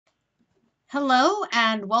Hello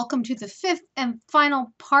and welcome to the fifth and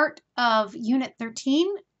final part of Unit 13.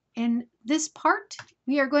 In this part,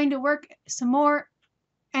 we are going to work some more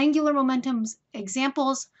angular momentums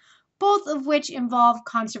examples, both of which involve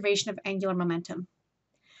conservation of angular momentum.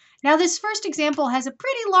 Now, this first example has a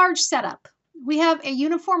pretty large setup. We have a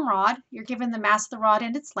uniform rod. You're given the mass of the rod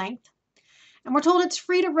and its length, and we're told it's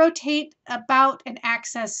free to rotate about an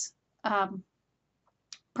axis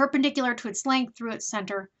perpendicular to its length through its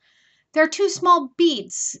center. There are two small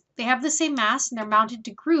beads. They have the same mass and they're mounted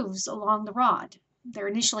to grooves along the rod. They're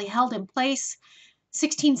initially held in place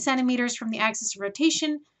 16 centimeters from the axis of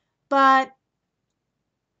rotation, but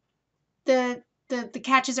the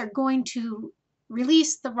catches are going to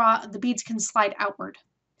release the rod. The beads can slide outward.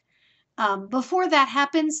 Before that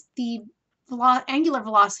happens, the angular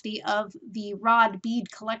velocity of the rod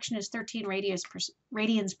bead collection is 13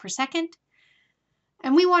 radians per second.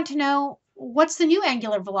 And we want to know what's the new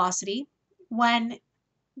angular velocity when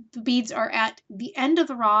the beads are at the end of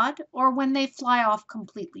the rod or when they fly off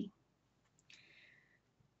completely.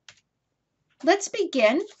 Let's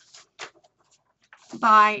begin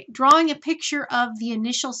by drawing a picture of the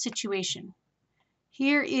initial situation.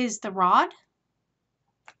 Here is the rod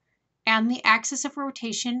and the axis of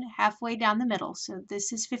rotation halfway down the middle. So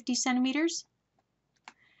this is 50 centimeters.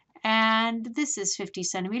 And this is 50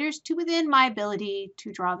 centimeters to within my ability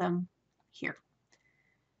to draw them here.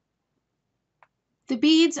 The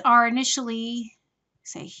beads are initially,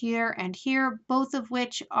 say, here and here, both of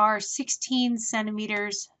which are 16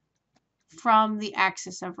 centimeters from the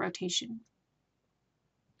axis of rotation.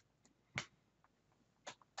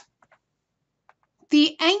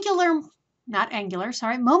 The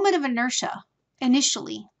moment of inertia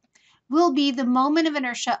initially will be the moment of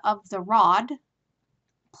inertia of the rod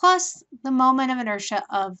plus the moment of inertia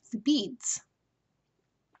of the beads.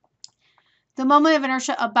 The moment of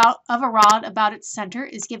inertia of a rod about its center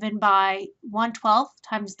is given by 1/12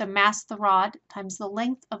 times the mass of the rod times the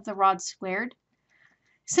length of the rod squared.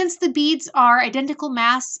 Since the beads are identical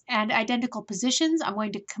mass and identical positions, I'm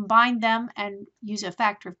going to combine them and use a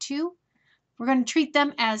factor of 2. We're going to treat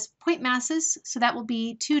them as point masses, so that will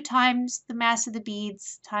be 2 times the mass of the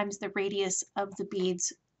beads times the radius of the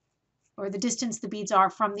beads, or the distance the beads are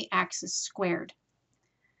from the axis squared.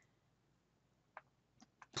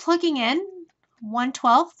 Plugging in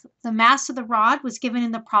 1/12, the mass of the rod was given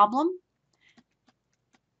in the problem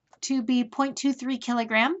to be 0.23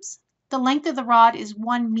 kilograms. The length of the rod is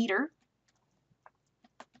 1 meter.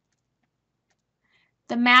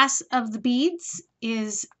 The mass of the beads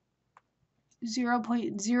is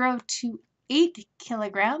 0.028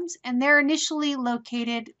 kilograms, and they're initially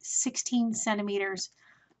located 16 centimeters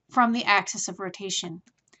from the axis of rotation.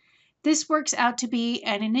 This works out to be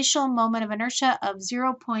an initial moment of inertia of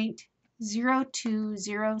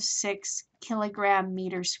 0.0206 kilogram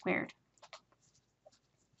meter squared.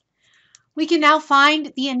 We can now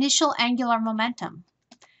find the initial angular momentum.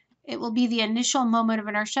 It will be the initial moment of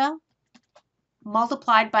inertia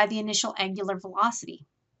multiplied by the initial angular velocity.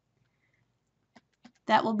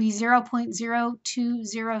 That will be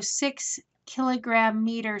 0.0206 kilogram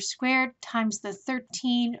meter squared times the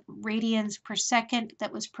 13 radians per second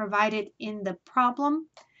that was provided in the problem,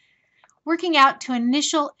 working out to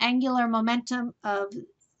initial angular momentum of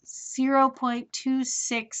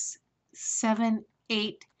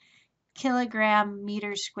 0.2678 kilogram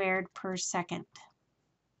meter squared per second.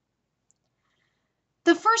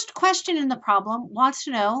 The first question in the problem wants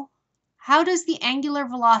to know, how does the angular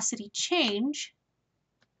velocity change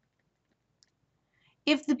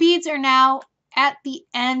if the beads are now at the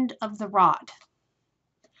end of the rod?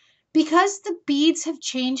 Because the beads have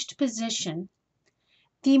changed position,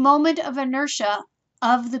 the moment of inertia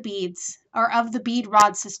of the beads, or of the bead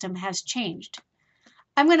rod system, has changed.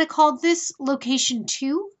 I'm going to call this location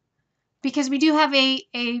 2 because we do have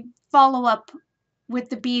a follow-up with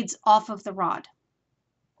the beads off of the rod.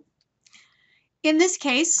 In this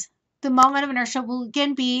case, the moment of inertia will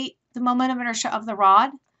again be the moment of inertia of the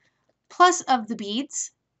rod plus of the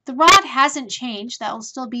beads. The rod hasn't changed. That will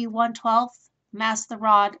still be 1/12 mass of the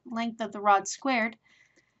rod, length of the rod squared.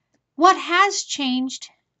 What has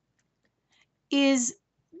changed is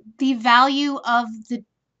the value of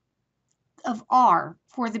R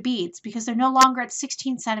for the beads, because they're no longer at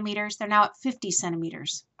 16 centimeters, they're now at 50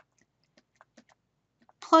 centimeters.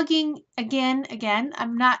 Plugging again,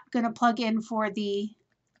 I'm not going to plug in for the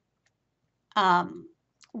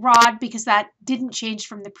rod because that didn't change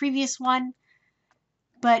from the previous one,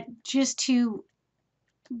 but just to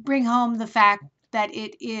bring home the fact that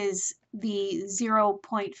it is the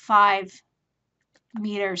 0.5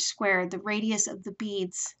 meters squared, the radius of the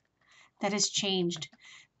beads, that has changed.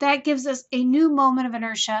 That gives us a new moment of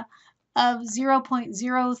inertia of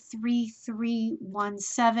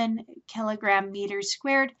 0.03317 kilogram meters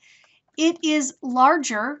squared. It is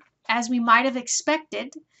larger, as we might have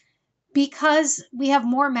expected, because we have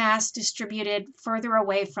more mass distributed further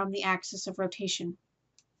away from the axis of rotation.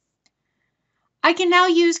 I can now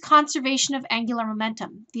use conservation of angular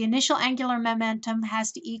momentum. The initial angular momentum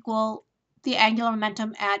has to equal the angular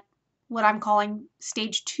momentum at what I'm calling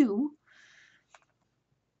stage 2.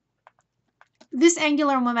 This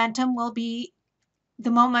angular momentum will be the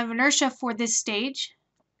moment of inertia for this stage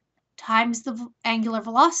times the angular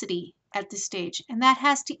velocity at this stage, and that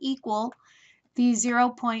has to equal the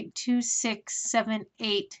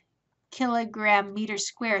 0.2678 kilogram meters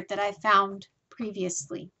squared that I found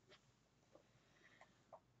previously.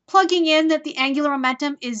 Plugging in that the angular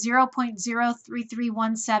momentum is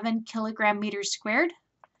 0.03317 kilogram meters squared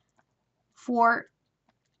for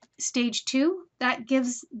stage 2, that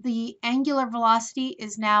gives the angular velocity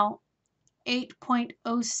is now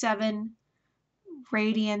 8.07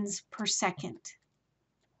 radians per second.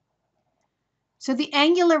 So the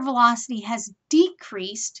angular velocity has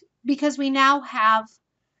decreased because we now have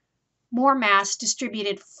more mass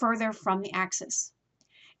distributed further from the axis.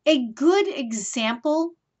 A good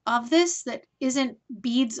example of this that isn't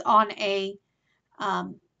beads on a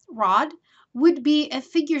rod would be a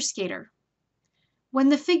figure skater. When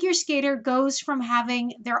the figure skater goes from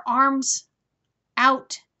having their arms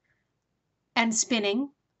out and spinning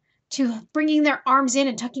to bringing their arms in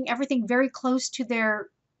and tucking everything very close to the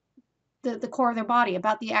core of their body,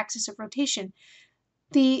 about the axis of rotation,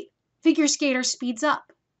 the figure skater speeds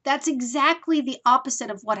up. That's exactly the opposite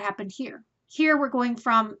of what happened here. Here we're going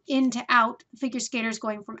from in to out, the figure skater is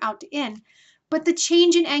going from out to in, but the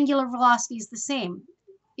change in angular velocity is the same.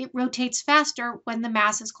 It rotates faster when the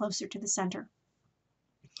mass is closer to the center.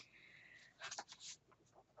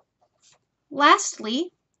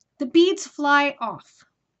 Lastly, the beads fly off.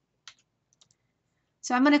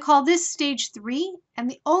 So I'm going to call this stage 3, and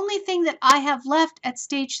the only thing that I have left at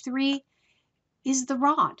stage 3 is the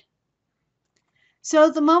rod.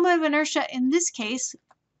 So the moment of inertia in this case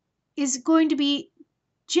is going to be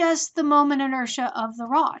just the moment inertia of the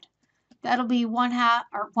rod. That'll be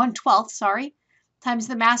 1/12, times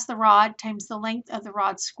the mass of the rod times the length of the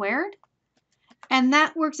rod squared. And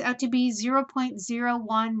that works out to be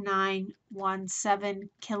 0.01917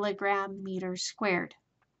 kilogram meters squared.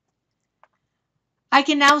 I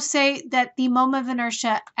can now say that the moment of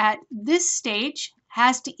inertia at this stage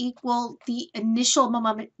has to equal the initial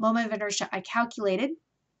moment of inertia I calculated.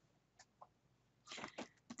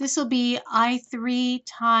 This will be I3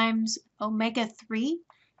 times omega 3,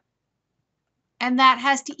 and that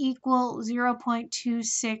has to equal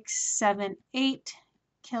 0.2678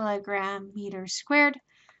 kilogram meters squared.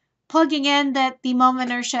 Plugging in that the moment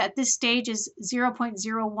of inertia at this stage is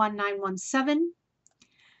 0.01917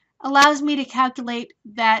 allows me to calculate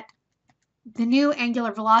that the new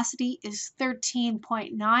angular velocity is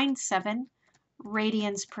 13.97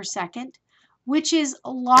 radians per second, which is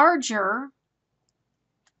larger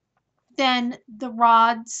than the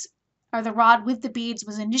rod with the beads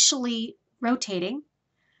was initially rotating.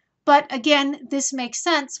 But again, this makes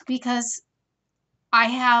sense because I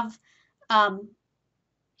have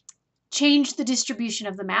changed the distribution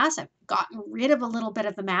of the mass. I've gotten rid of a little bit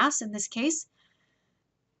of the mass in this case,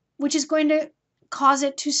 which is going to cause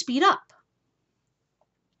it to speed up.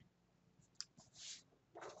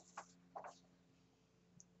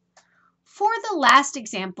 For the last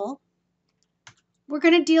example, we're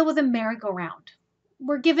going to deal with a merry-go-round.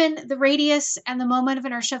 We're given the radius and the moment of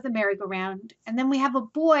inertia of the merry-go-round, and then we have a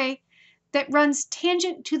boy that runs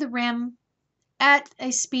tangent to the rim at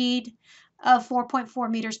a speed of 4.4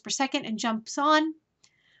 meters per second and jumps on.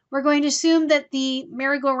 We're going to assume that the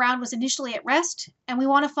merry-go-round was initially at rest, and we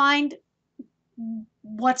want to find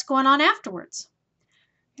what's going on afterwards.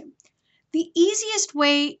 The easiest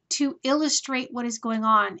way to illustrate what is going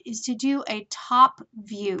on is to do a top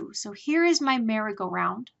view. So here is my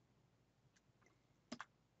merry-go-round,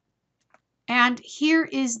 and here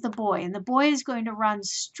is the boy, and the boy is going to run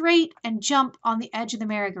straight and jump on the edge of the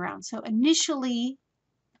merry-go-round. So initially,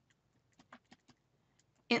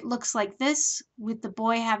 it looks like this, with the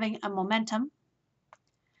boy having a momentum.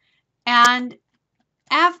 And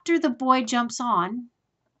after the boy jumps on,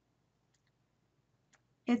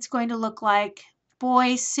 it's going to look like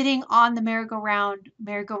boy sitting on the merry-go-round,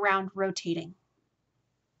 merry-go-round rotating.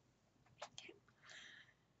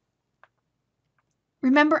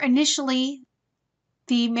 Remember, initially,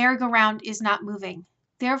 the merry-go-round is not moving.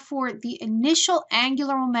 Therefore, the initial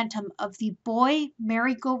angular momentum of the boy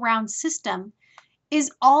merry-go-round system is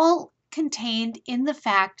all contained in the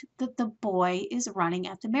fact that the boy is running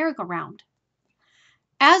at the merry-go-round.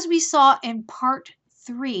 As we saw in part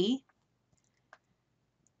 3,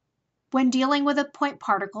 when dealing with a point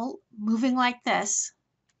particle moving like this,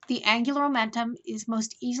 the angular momentum is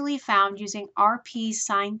most easily found using rp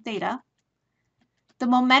sine theta. The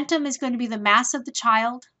momentum is going to be the mass of the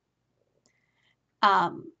child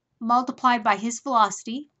multiplied by his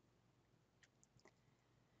velocity.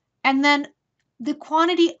 And then the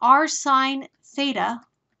quantity r sine theta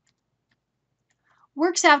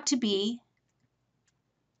works out to be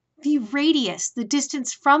the radius, the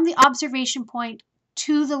distance from the observation point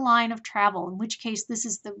to the line of travel, in which case this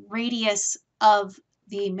is the radius of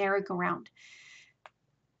the merry-go-round.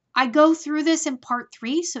 I go through this in part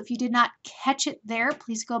 3, so if you did not catch it there,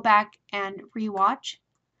 please go back and rewatch.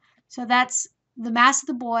 So that's the mass of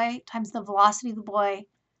the boy times the velocity of the boy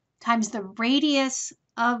times the radius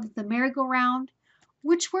of the merry-go-round,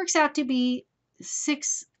 which works out to be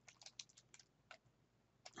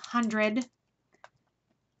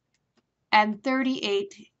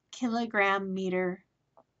 638 kilogram meter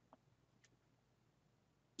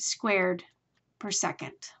squared per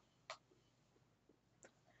second.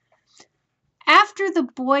 After the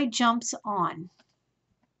boy jumps on,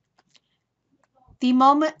 the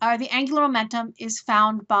angular momentum is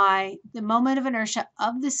found by the moment of inertia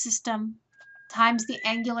of the system times the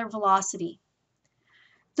angular velocity.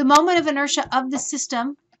 The moment of inertia of the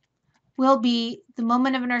system will be the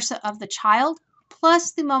moment of inertia of the child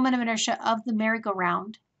plus the moment of inertia of the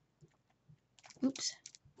merry-go-round. Oops.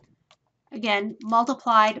 Again,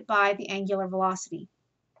 multiplied by the angular velocity.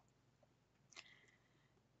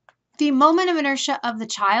 The moment of inertia of the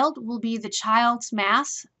child will be the child's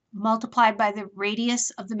mass multiplied by the radius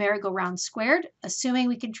of the merry-go-round squared, assuming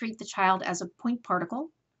we can treat the child as a point particle.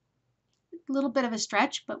 A little bit of a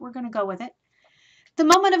stretch, but we're going to go with it. The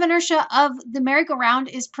moment of inertia of the merry-go-round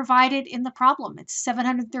is provided in the problem. It's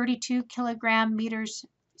 732 kilogram meters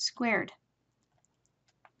squared.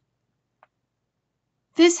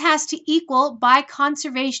 This has to equal, by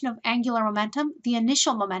conservation of angular momentum, the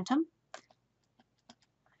initial momentum,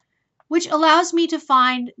 which allows me to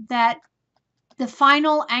find that the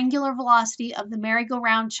final angular velocity of the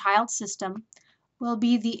merry-go-round child system will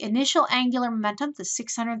be the initial angular momentum, the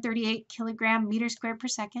 638 kilogram meters squared per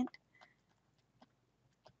second,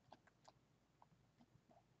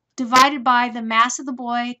 divided by the mass of the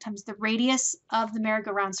boy times the radius of the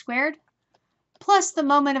merry-go-round squared, plus the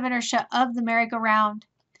moment of inertia of the merry-go-round,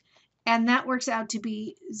 and that works out to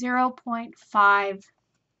be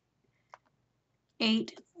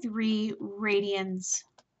 0.583 radians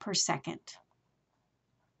per second.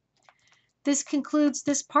 This concludes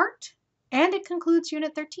this part, and it concludes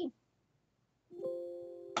Unit 13.